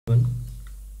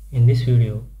In this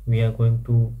video, we are going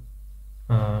to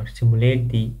simulate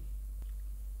the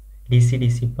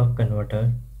DC-DC buck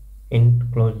converter in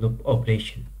closed loop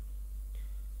operation.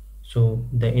 So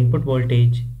the input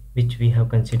voltage which we have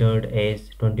considered as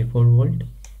 24 volt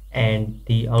and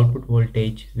the output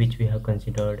voltage which we have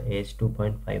considered as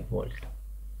 2.5 volt.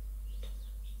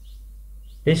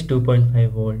 This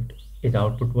 2.5 volt is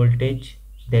output voltage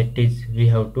that is we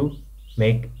have to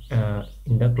make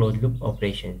in the closed loop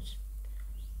operations.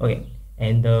 Okay,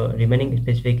 and the remaining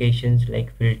specifications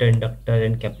like filter, inductor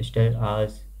and capacitor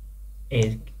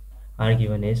is are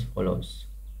given as follows.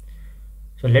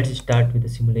 So let's start with the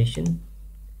simulation.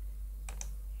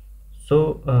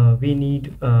 So we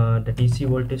need the DC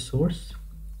voltage source,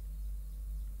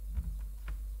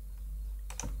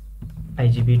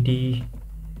 IGBT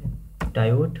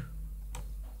diode,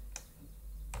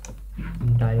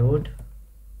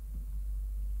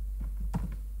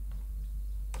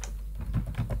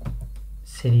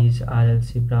 series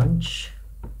RLC branch,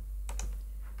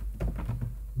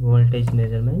 voltage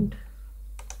measurement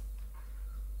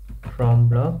from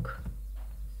block,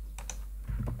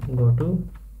 go to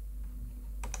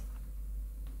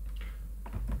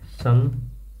some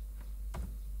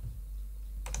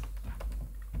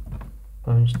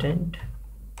constant,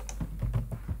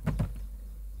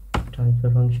 transfer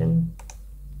function,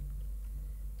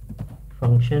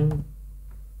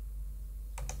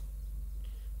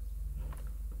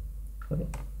 okay.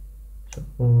 So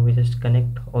we just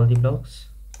connect all the blocks.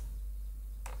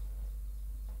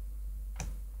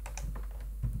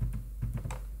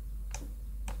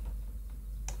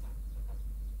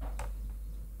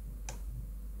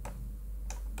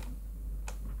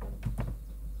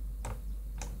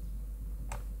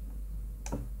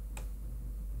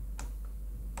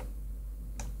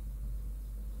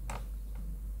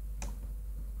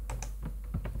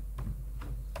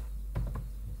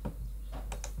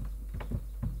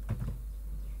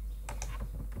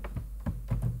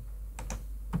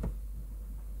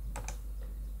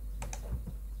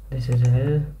 This is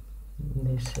L,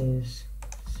 this is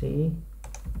C,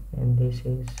 and this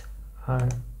is R.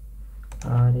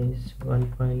 R is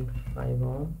 1.5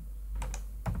 ohm,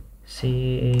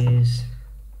 C is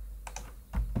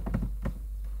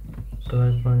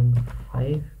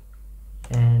 12.5,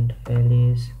 and L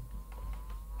is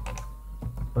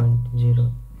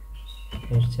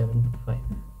 0.0875.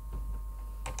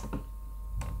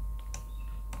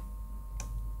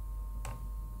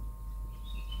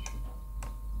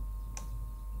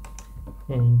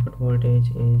 And input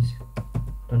voltage is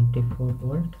 24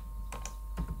 volt.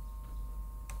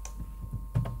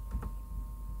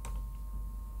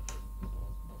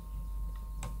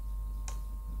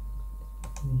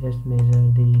 We just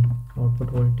measure the output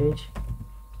voltage.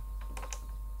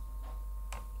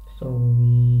 So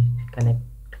we connect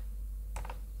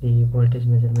the voltage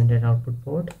measurement at output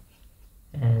port,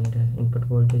 and input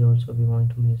voltage also we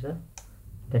want to measure,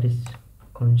 that is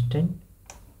constant.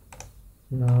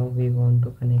 Now we want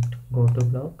to connect go to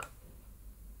block.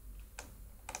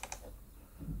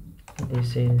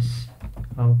 This is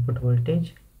output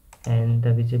voltage and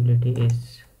the visibility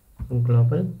is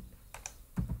global.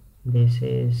 This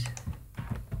is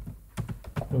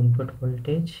input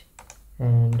voltage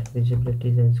and visibility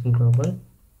is global,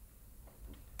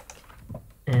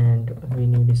 and we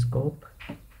need a scope.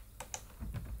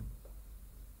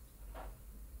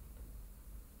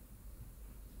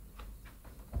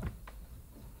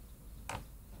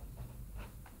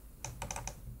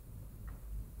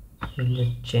 We'll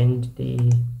just change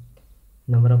the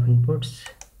number of inputs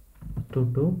to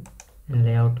 2 and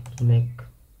layout will make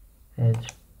as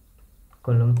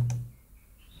column.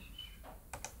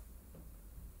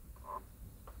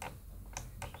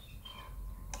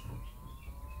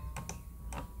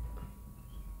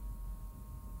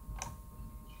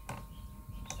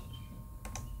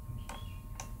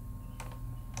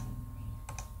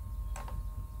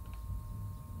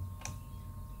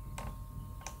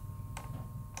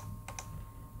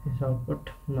 This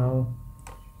output. Now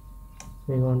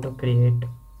we want to create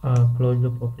a closed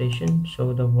loop operation.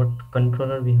 So the what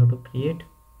controller we have to create.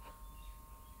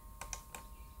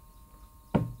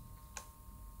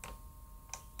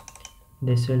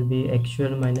 This will be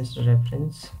actual minus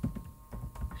reference.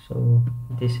 So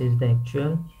this is the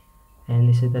actual and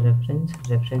this is the reference.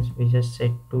 Reference we just set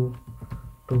to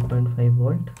 2.5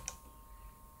 volt,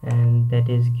 and that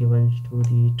is given to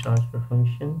the transfer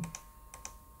function,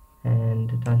 and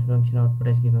the transfer function output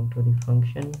is given to the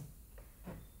function,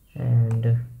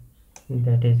 and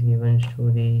that is given to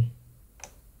the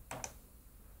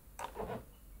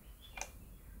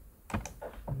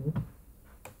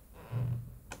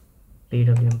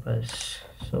PWM pulse.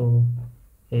 So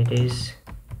it is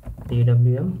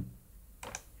PWM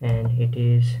and it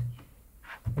is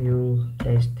u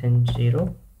less than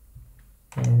 0,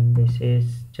 and this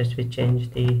is just we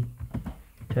change the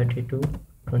 32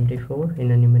 24 in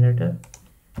the numerator,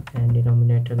 and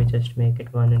denominator we just make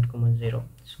it 1 and comma 0,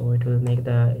 so it will make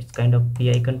the it's kind of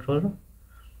PI controller.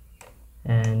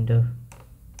 And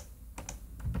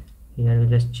here we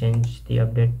just change the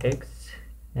update text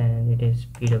and it is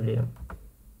PWM.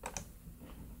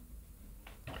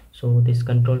 So this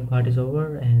control part is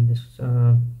over and this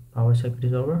power circuit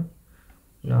is over.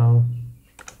 Now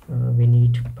we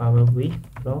need power V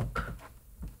block.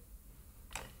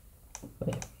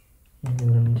 Okay, and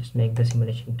we'll just make the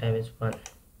simulation time is 1.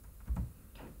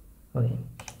 Okay,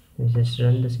 we just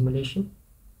run the simulation.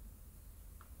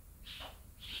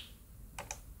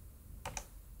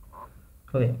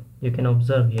 Okay, you can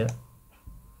observe here,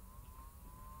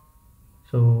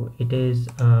 so it is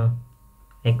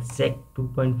exact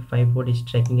 2.5 volt is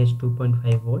tracking as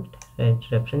 2.5 volt as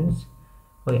reference.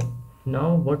 Okay,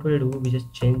 now what we'll do, we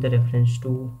just change the reference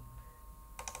to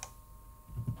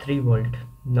 3 volt.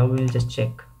 Now we will just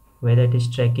check whether it is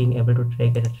tracking able to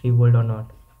track at a 3 volt or not.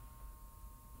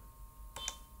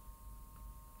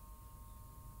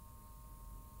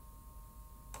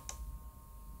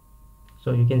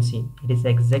 So you can see it is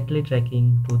exactly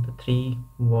tracking to the 3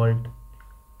 volt.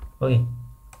 Okay,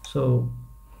 so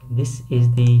this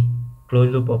is the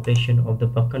closed loop operation of the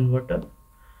buck converter.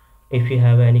 If you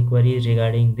have any queries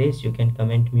regarding this, you can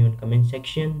comment me on comment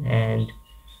section, and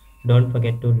don't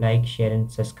forget to like, share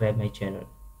and subscribe my channel.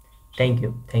 Thank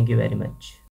you very much.